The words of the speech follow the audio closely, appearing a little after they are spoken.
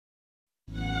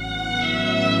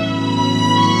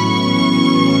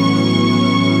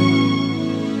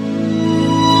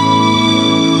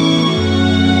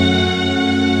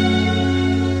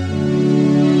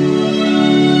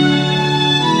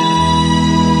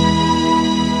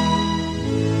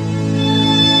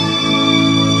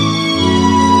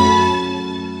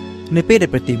នៅពេលដែល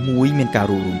ប្រទេសមួយមានការ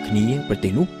រួបរวมគ្នាប្រទេ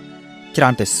សនោះច្រើ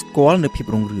នតែស្គាល់នៅភាព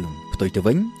រុងរឿងផ្ទុយទៅ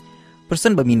វិញប្រសិ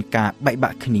នបើមានការបែកបា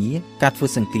ក់គ្នាការធ្វើ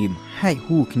សង្គ្រាមហែក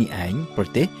ហួរគ្នាឯងប្រ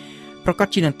ទេសប្រកាស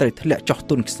ជានឹងត្រូវធ្លាក់ចុះ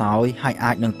ទុនខ្សោយហើយ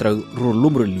អាចនឹងត្រូវរ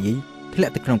លំរលាយធ្លា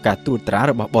ក់ទៅក្នុងការត្រួតត្រា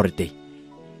របស់បរទេស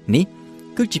នេះ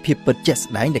គឺជាភាពពិតជាក់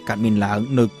ស្ដែងដែលកើតមានឡើង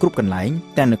នៅគ្រប់កន្លែង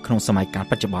តែនៅក្នុងសម័យកាល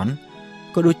បច្ចុប្បន្ន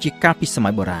ក៏ដូចជាកាលពីសម័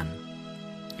យបុរាណ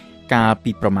កាល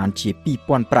ពីប្រមាណជា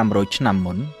2500ឆ្នាំ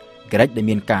មុនក្រិចដែល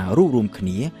មានការរួបរวมគ្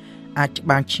នាអាចច្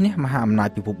បាំងឈ្នះមហាអំណាច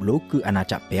ពិភពលោកគឺអាណា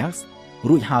ចក្រពេร์ស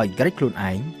រួចហើយក្រិចខ្លួន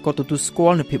ឯងក៏ទទួលស្គា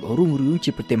ល់នូវភាពរុងរឿង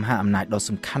ជាប្រទេសមហាអំណាចដ៏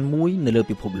សំខាន់មួយនៅលើ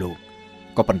ពិភពលោក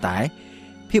ក៏ប៉ុន្តែ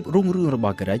ភាពរុងរឿងរប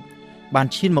ស់ក្រិចបាន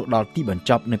ឈានមកដល់ទីបញ្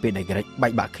ចប់នៅពេលដែលក្រិចបែ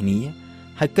កបាក់គ្នា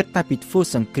ហើយគិតតែពីធ្វើ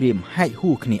សង្គ្រាមហែក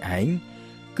ហួរគ្នាឯង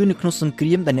គឺនៅក្នុងសង្គ្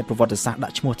រាមដែលអ្នកប្រវត្តិសាស្ត្រដា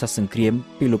ក់ឈ្មោះថាសង្គ្រាម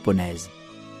ពីឡូប៉ូណេស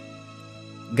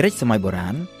ក្រិចសម័យបុរា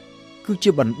ណគឺជា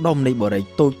បណ្ដុំនៃបរិយា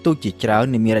តូចៗជាច្រើន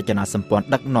នៃមានរចនាសម្ព័ន្ធ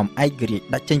ដឹកនាំឯករាជ្យ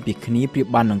ដាក់ចេញពីគ្នាប្រៀប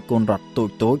បាននឹងកូនរដ្ឋ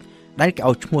តូចៗដែលគេ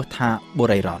ឲ្យឈ្មោះថាបូ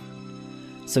រីរដ្ឋ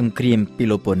សង្គ្រាមពី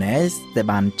ឡូប៉ូណេសដែល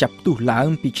បានចាប់ផ្ទុះឡើង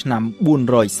ពីឆ្នាំ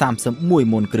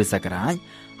431មុនគ្រិស្តសករាជ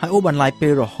ហើយអូបន្លាយពេ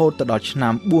លរហូតទៅដល់ឆ្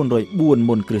នាំ404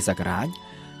មុនគ្រិស្តសករាជ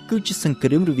គឺជាសង្គ្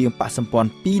រាមរវាងបក្សសម្ព័ន្ធ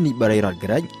ពីរនៃបរិយារដ្ឋ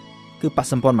ក្រិចគឺបក្ស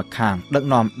សម្ព័ន្ធម្ខាងដឹក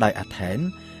នាំដោយអាថែន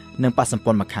និងបក្សសម្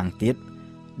ព័ន្ធម្ខាងទៀត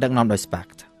ដឹកនាំដោយស្ប៉ា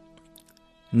ក់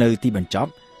នៅទីបញ្ច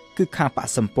ប់គឺខាងបក្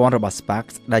សសម្ព័ន្ធរបស់ស្ប៉ាក់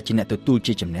ដែលជាអ្នកទទួល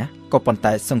ជាជំនះក៏ប៉ុន្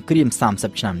តែសង្គ្រាម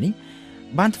30ឆ្នាំនេះ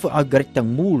បានធ្វើឲ្យក្រិចទាំង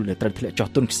មូលត្រូវធ្លាក់ចុះ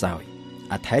ទុនខ្សោយ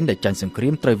អាថែនដែលចាញ់សង្គ្រា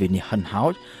មត្រូវវិនិច្ឆ័យហិនហោ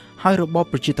ចហើយរបប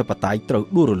ប្រជាធិបតេយ្យត្រូវ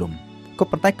ដួលរលំក៏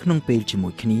ប៉ុន្តែក្នុងពេលជាមួ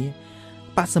យគ្នា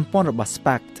បក្សសម្ព័ន្ធរបស់ស្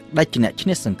ប៉ាក់ដែលជាអ្នកឈ្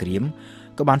នះសង្គ្រាម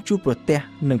ក៏បានជួបប្រទះ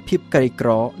នឹងភាពក្រីក្រ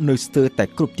នៅស្ទើរតែ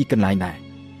គ្រប់ទីកន្លែងដែរ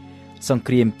សង្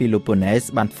គ្រាមពីឡូប៉ូណេស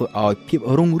បានធ្វើឲ្យភាព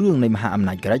រុងរឿងនៃមហាអំ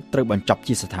ណាចក្រិចត្រូវបញ្ចប់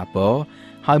ជាស្ថាពរ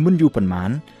ហើយមិនយូរប៉ុន្មា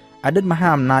នអតីតមហា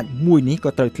អំណាចមួយនេះក៏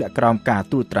ត្រូវធ្លាក់ក្រោមការ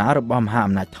ត្រួតត្រារបស់មហា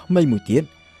អំណាចថ្មីមួយទៀត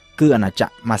គឺអាណាចក្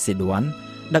រម៉ាសេឌួន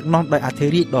ដឹកនាំដោយអធិ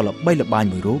រាជដ៏ល្បីល្បាញ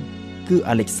មួយរូបគឺ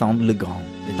Alexandre le Grand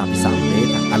ដែលតាមភាសាអង់គ្លេស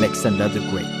ថា Alexander the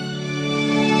Great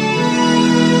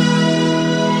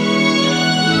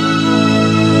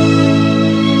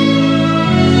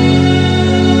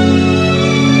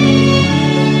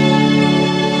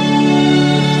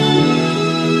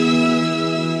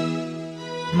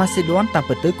ម៉ាសេឌួនតាម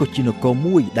ពិតទៅក៏ជានគរ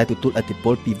មួយដែលទទួលឥទ្ធិព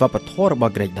លពីវប្បធម៌រប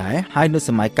ស់ក្រិចដែរហើយនៅស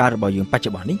ម័យកាលរបស់យើងបច្ចុ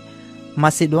ប្បន្ននេះ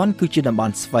ម៉ាសេឌួនគឺជាតំប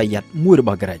ន់ស្វយ័តមួយរប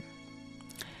ស់ក្រិច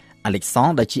អាឡិចស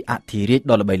ង់ដែលជាអធិរាជ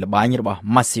ដ៏ល្បីល្បាញរបស់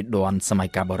ម៉ាសេឌួនសម័យ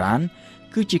កាលបុរាណ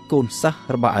គឺជាកូនសិស្ស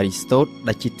របស់អារីស្តូត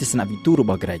ដែលជាទស្សនវិទូរ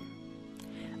បស់ក្រិច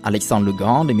អាឡិចសង់លូហ្គ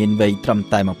ងដែលមានវ័យត្រឹម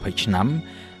តែ20ឆ្នាំ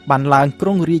បានឡើងគ្រ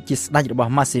ងរាជ្យជាស្ដេចរប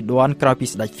ស់ម៉ាសេឌួនក្រោយពី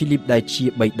ស្ដេចហ្វីលីបដែលជា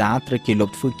បិតាត្រូវគេលុប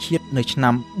ធ្វើឃាតនៅឆ្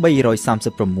នាំ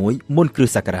336មុនគ្រិ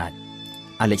ស្តសករាជ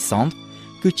អាឡិចសង់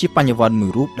គឺជាបញ្ញវន្តមួ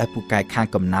យរូបដែលពូកែខាង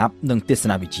កំណាព្យនិងទស្ស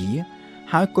នវិជ្ជា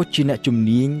ហើយក៏ជាអ្នកជំ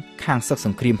នាញខាងសឹកស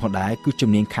ង្គ្រាមផងដែរគឺជំ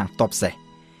នាញខាងទ័ពសេះ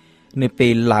នៅពេ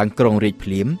លឡើងគ្រងរាជ្យភ្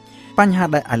លាមបញ្ហា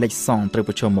ដែលអាឡិចសង់ត្រូវ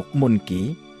ប្រឈមមុខមុនគេ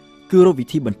គឺរកវិ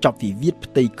ធីបញ្ចប់វិវាទ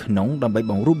ផ្ទៃក្នុងដើម្បី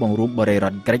បង្រួបបង្រួមបរិយារ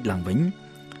ដ្ឋក្រិចឡើងវិញ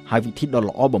ហើយវិធីដ៏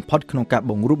ល្អបំផុតក្នុងការ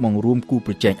បង្រួបបង្រួមគូ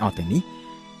ប្រជែងអស់ទាំងនេះ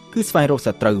គឺស្វែងរកស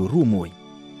ត្រូវរួមមួយ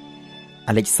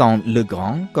Alexandre le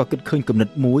Grand ក៏គិតឃើញគំនិត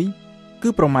មួយគឺ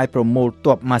ប្រម៉ែប្រមូល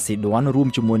ទ័ពម៉ាសេឌួនរួម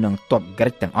ជាមួយនឹងទ័ពក្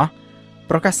រិចទាំងអស់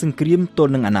ប្រកាសសង្គ្រាមទ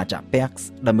ល់នឹងអាណាចក្រពេร์ស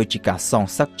ដើម្បីជាការសង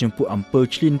សឹកចំពោះអំពើ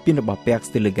ឈ្លានពានរបស់ពេร์ស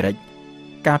ទៅលើក្រិច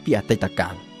កាលពីអតីតកា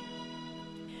ល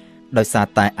ដោយសារ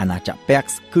តែអាណាចក្រពេร์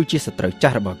សគឺជាសត្រូវចា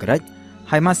ស់របស់ក្រិច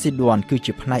ហើយម៉ាសេឌួនគឺ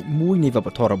ជាផ្នែកមួយនៃវប្ប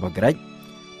ធម៌របស់ក្រិច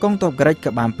កងទ័ពក្រិច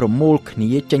ក៏បានប្រមូលគ្នា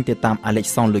ចេញទៅតាម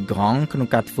Alexandre le Grand ក្នុង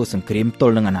ការធ្វើសង្គ្រាមទ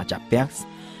ល់នឹងអាណាចក្រពេร์ស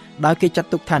ដោយគេចាត់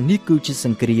ទុកថានេះគឺជាស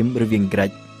ង្គ្រាមរវាងក្រិច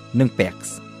និងពេร์ស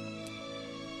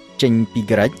ចេញពី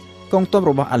ក្រិចកងទ័ព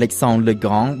របស់ Alexandre le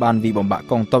Grand បានវាយបំបាក់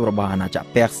កងទ័ពរបស់អាណាចក្រ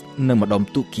ពេร์សនៅម្ដុំ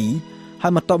ទូគីហើ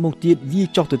យបន្ទាប់មកទៀតវាយ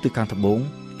ចុះទៅទិសខាងត្បូង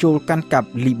ចូលកាន់កាប់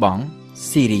លីបង់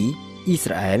ស៊ីរីអ៊ី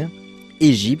ស្រាអែល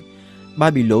អ៊ីជីបបា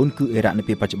ប៊ីឡូនគឺអ៊ីរ៉ាក់នៅ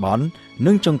ពេលបច្ចុប្បន្ន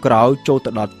និងចុងក្រោយចូលទៅ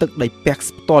ដល់ទឹកដីពេร์ស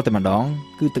ផ្ទាល់តែម្ដង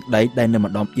គឺទឹកដីដែលនៅ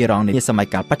ម្ដុំអ៊ីរ៉ង់នាសម័យ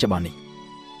កាលបច្ចុប្បន្ននេះ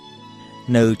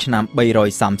នៅឆ្នាំ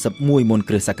331មុន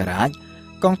គ្រិស្តសករាជ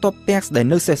កងទ័ពពេร์សដែល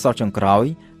នៅសេសសល់ចុងក្រោយ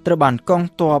ត្រូវបានកង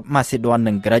ទ័ពម៉ាសេឌួន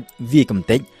និងក្រិចវាយកំ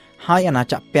ទេចហើយអាណា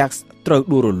ចក្រពេร์សត្រូវ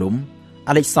ដួលរលំ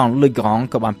Alexandre le Grand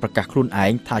ក៏បានប្រកាសខ្លួនឯ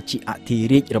ងថាជាអធិ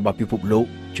រាជរបស់ពិភពលោក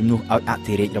ជំនួសឲ្យអ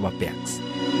ធិរាជរបស់ពេร์ស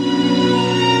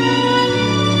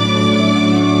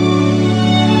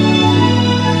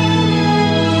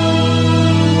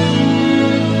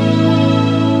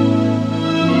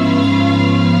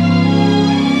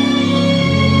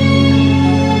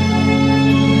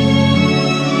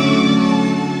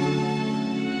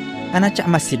អាណាចក្រ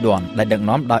ម៉ាសេឌួនដែលដឹក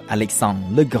នាំដោយ Alexandre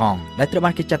le Grand ដែលត្រូវ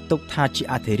បានគេចាត់ទុកថាជា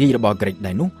អធិរាជរបស់ក្រិច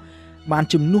ដែរនោះ បាន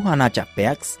ជំនួសអាណាចក្រប៉ែ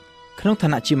កក្នុងឋា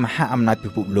នៈជាមហាអំណាចពិ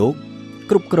ភពលោក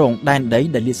គ្រប់គ្រងដែនដី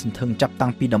ដែលលាតសន្ធឹងចាប់តាំ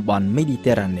ងពីតំបន់មេឌី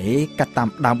ទែរ៉ាណេកាត់តាម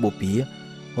ដើមបូព៌ា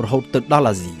រហូតទៅដល់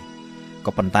អាស៊ី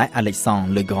ក៏ប៉ុន្តែអាឡិចសង់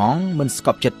Le Grand មិនស្ក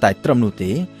ប់ចិត្តតែត្រឹមនោះ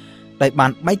ទេដែលបា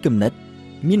នបែកគំនិត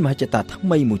មានមហិច្ឆតាថ្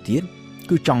មីមួយទៀត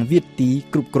គឺចង់វាយទី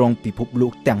គ្រប់គ្រងពិភពលោ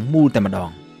កទាំងមូលតែម្ដ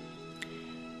ង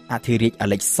អធិរាជអា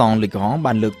ឡិចសង់ Le Grand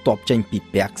បានលើកទ័ពចេញពី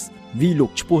ប៉ែកវាយលោ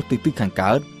កឆ្ពោះទៅទិសខាង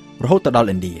កើតរហូតទៅដល់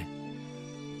ឥណ្ឌា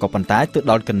ក៏ប៉ុន្តែទៅ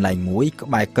ដល់កន្លែងមួយក្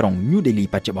បែរក្រុង New Delhi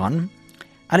បច្ចុប្បន្ន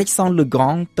អាឡិចសង់ Le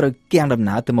Grand ត្រូវគាំងដំ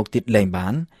ណើរទៅមុខទៀតលែងបា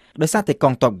នដោយសារតែក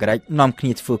ងទ័ពក្រិចនាំគ្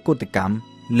នាធ្វើកុតកម្ម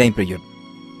លែងប្រយុទ្ធ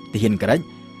ទាហានក្រិច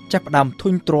ចាប់ផ្ដើមធុ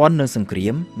ញទ្រាន់នឹងសង្គ្រា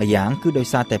មម្យ៉ាងគឺដោយ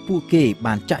សារតែពួកគេ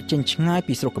បានចាក់ចេញឆ្ងាយ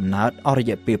ពីស្រុកកំណើតអស់រ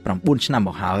យៈពេល9ឆ្នាំម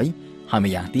កហើយ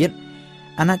ម្យ៉ាងទៀត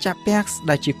អាណាចក្រប៉ែក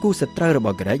ដែលជាគូសត្រូវរប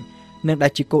ស់ក្រិចនិងដែ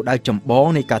លជាគោលដៅចម្បង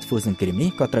នៃការធ្វើសង្គ្រាមនេះ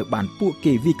ក៏ត្រូវបានពួក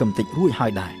គេវាយកំទេចរួចហើ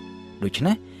យដែរដូច្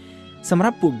នេះសម្រា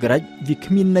ប់ពួកក្រិចវា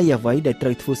គ្មានន័យអ្វីដែលត្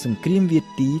រូវធ្វើសង្គ្រាមវា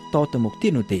ទីតទៅមុខទៀ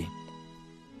តនោះទេ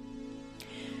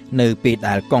នៅពេល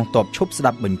ដែលកងទ័ពឈប់ស្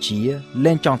ដាប់បញ្ជា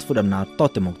លែងចង់ធ្វើដំណើរត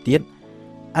ទៅមុខទៀត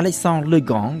អាឡិចសង់ Le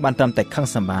Grand បានត្រឹមតែខឹង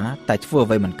សម្បាតែធ្វើអ្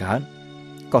វីមិនកើត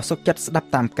ក៏សុខចិត្តស្ដាប់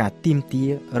តាមការទាមទារ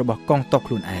របស់កងទ័ព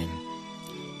ខ្លួនឯង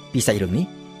ពីសាច់រឿងនេះ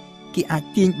គេអាច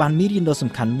ទាញបានមេរៀនដ៏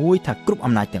សំខាន់មួយថាគ្រប់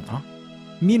អំណាចទាំងអស់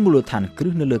មានមូលដ្ឋានគ្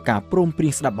រឹះនៅលើការព្រមព្រៀ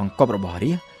ងស្ដាប់បង្គាប់របស់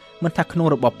រាជមិនថាក្នុង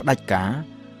របបផ្ដាច់ការ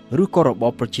ឬក៏រប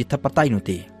បប្រជាធិបតេយ្យនោះ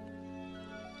ទេ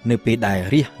នៅពេលដែល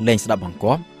រាជលែងស្ដាប់បង្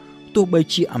គាប់ទោះបី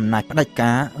ជាអំណាចផ្ដាច់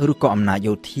ការឬក៏អំណាច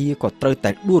យោធាក៏ត្រូវតែ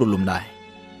ដួលរលំដែរ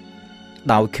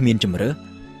ដោយគ្មានជំរើស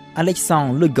អាឡិចសង់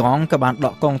Le Grand ក៏បានដ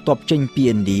កកងទ័ពចេញពី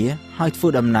ឥណ្ឌាហើយធ្វើ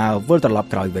ដំណើរវិលត្រឡប់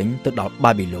ក្រោយវិញទៅដល់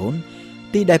បាប៊ីឡូន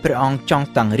ទីដែលព្រះអង្គចង់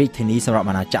តាំងរាជធានីសម្រាប់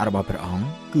អាណាចក្ររបស់ព្រះអង្គ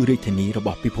គឺរាជធានីរប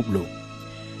ស់ពិភពលោក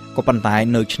ក៏ប៉ុន្តែ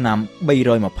នៅឆ្នាំ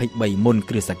323មុន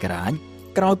គ្រិស្តសករាជ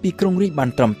ក្រោយពីគ្រងរាជបាន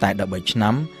ត្រឹមតែ13ឆ្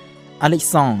នាំអាឡិច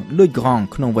សង់ Le Grand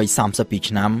ក្នុងវ័យ32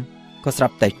ឆ្នាំក៏ស្រា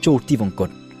ប់តែចូលទីវង្គត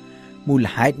មូល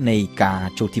ហេតុនៃការ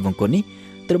ចូលទីវង្គតនេះ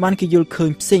ត្រូវបានគេយល់ឃើ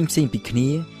ញផ្សេងពីគ្នា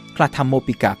ខ្លះថាមក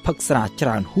ពីការផឹកស្រាច្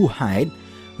រើនហួសហេតុ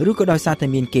ឬក៏ដោយសារតែ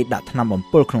មានគេដាក់ថ្នាំបំ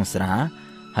ពុលក្នុងស្រា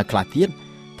ហើយខ្លះទៀត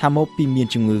ថាមកពីមាន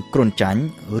ជំងឺគ្រុនចាញ់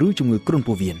ឬជំងឺគ្រុន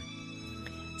ពោះវៀន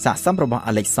សាកសពរបស់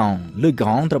អាឡិចសង់ Le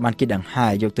Grand ត្រូវបានគេដង្ហែ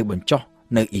យកទៅបញ្ចុះ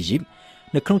នៅអ៊ីជីប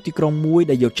នៅក្នុងទីក្រុងមួយ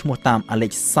ដែលយកឈ្មោះតាមអាឡិ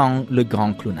ចសង់ Le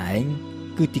Grand ខ្លួនឯង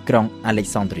គឺទីក្រុង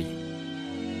Alexandre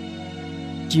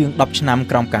ជាង10ឆ្នាំ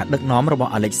ក្រោមការដឹកនាំរប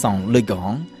ស់អាឡិចសង់ Le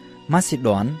Grand ម៉ាស៊ីដ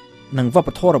ននិងវប្ប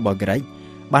ធម៌របស់ក្រិច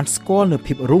បានស្គាល់នូវ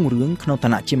ភាពរុងរឿងក្នុងឋា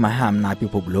នៈជាមហាអំណាចពិ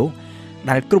ភពលោក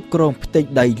ដែលគ្រប់គ្រងផ្ទៃ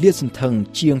ដីលាតសន្ធឹង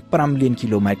ជាង5លានគី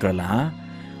ឡូម៉ែត្រក្រឡា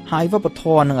ហើយវប្បធ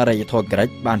ម៌និងអរិយធម៌ក្រិច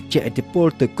បានជះឥទ្ធិពល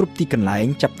ទៅគ្រប់ទីកន្លែង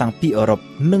ចាប់តាំងពីអឺរ៉ុប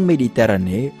និងមេឌីទែរ៉ា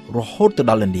ណេរហូតទៅ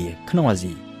ដល់ឥណ្ឌាក្នុងអា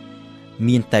ស៊ី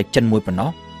មានតែចិនមួយប៉ុណ្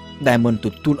ណោះដែលមិនទ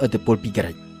ទួលឥទ្ធិពលពីក្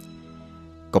រិច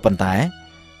ក៏ប៉ុន្តែ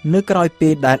នៅក្រោយពេ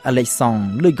លដែលអាឡិចសង់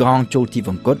Le Grand ចូលទីវ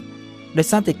ង្គតដោយ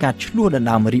សារតែការឈ្លោះដណ្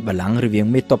ដើមរាជបល្ល័ង្ករវាង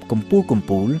មេទ័ពកំ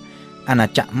ពូលអាណា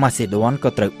ចក្រម៉ាសេដូនក៏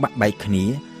ត្រូវបាក់បែកគ្នា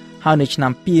ហើយនៅឆ្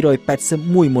នាំ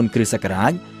281មុនគ្រិស្តសករា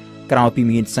ជក្រោយពី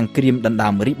មានសង្គ្រាមដណ្ដើ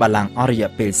មរាជបល្ល័ង្កអស់រយៈ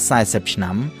ពេល40ឆ្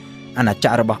នាំអាណាចក្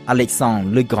ររបស់អាឡិចសង់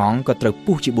Le Grand ក៏ត្រូវ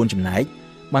ពុះជា4ចំណែក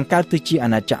បង្កើតទៅជាអា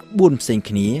ណាចក្រ4ផ្សេង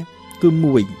គ្នាគឺ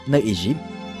មួយនៅអ៊ីជីប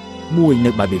មួយ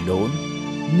នៅបាប៊ីឡូន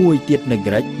មួយទៀតនៅ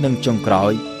ក្រិចនិងចុងក្រោ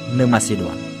យនៅម៉ាសេ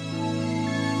ដូន